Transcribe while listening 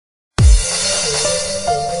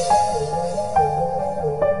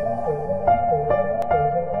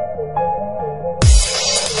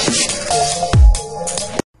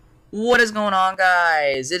What is going on,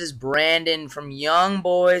 guys? It is Brandon from Young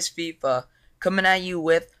Boys FIFA coming at you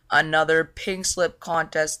with another pink slip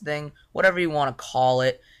contest thing, whatever you want to call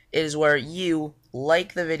it. It is where you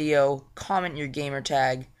like the video, comment your gamer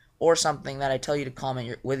tag or something that I tell you to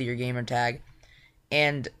comment with your gamer tag,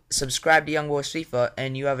 and subscribe to Young Boys FIFA,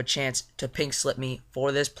 and you have a chance to pink slip me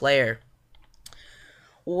for this player.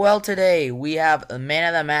 Well, today we have a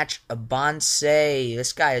man of the match, Bance.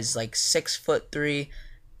 This guy is like 6'3",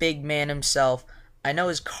 big man himself. I know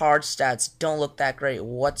his card stats don't look that great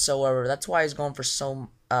whatsoever. That's why he's going for so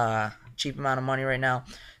cheap amount of money right now.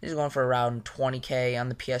 He's going for around 20k on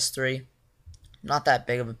the PS3. Not that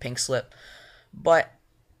big of a pink slip, but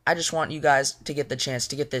I just want you guys to get the chance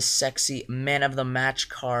to get this sexy man of the match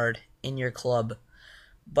card in your club.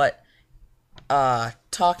 But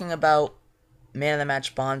talking about man of the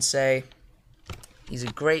match Bance, he's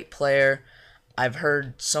a great player. I've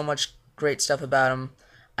heard so much great stuff about him.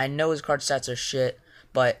 I know his card stats are shit,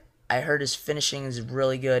 but I heard his finishing is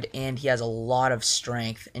really good, and he has a lot of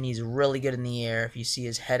strength, and he's really good in the air. If you see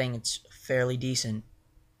his heading, it's fairly decent.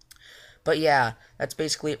 But yeah, that's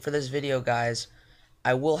basically it for this video, guys.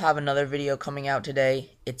 I will have another video coming out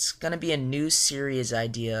today. It's going to be a new series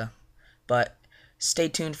idea, but stay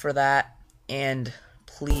tuned for that, and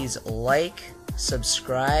please like,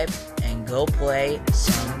 subscribe, and go play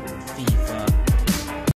some FIFA.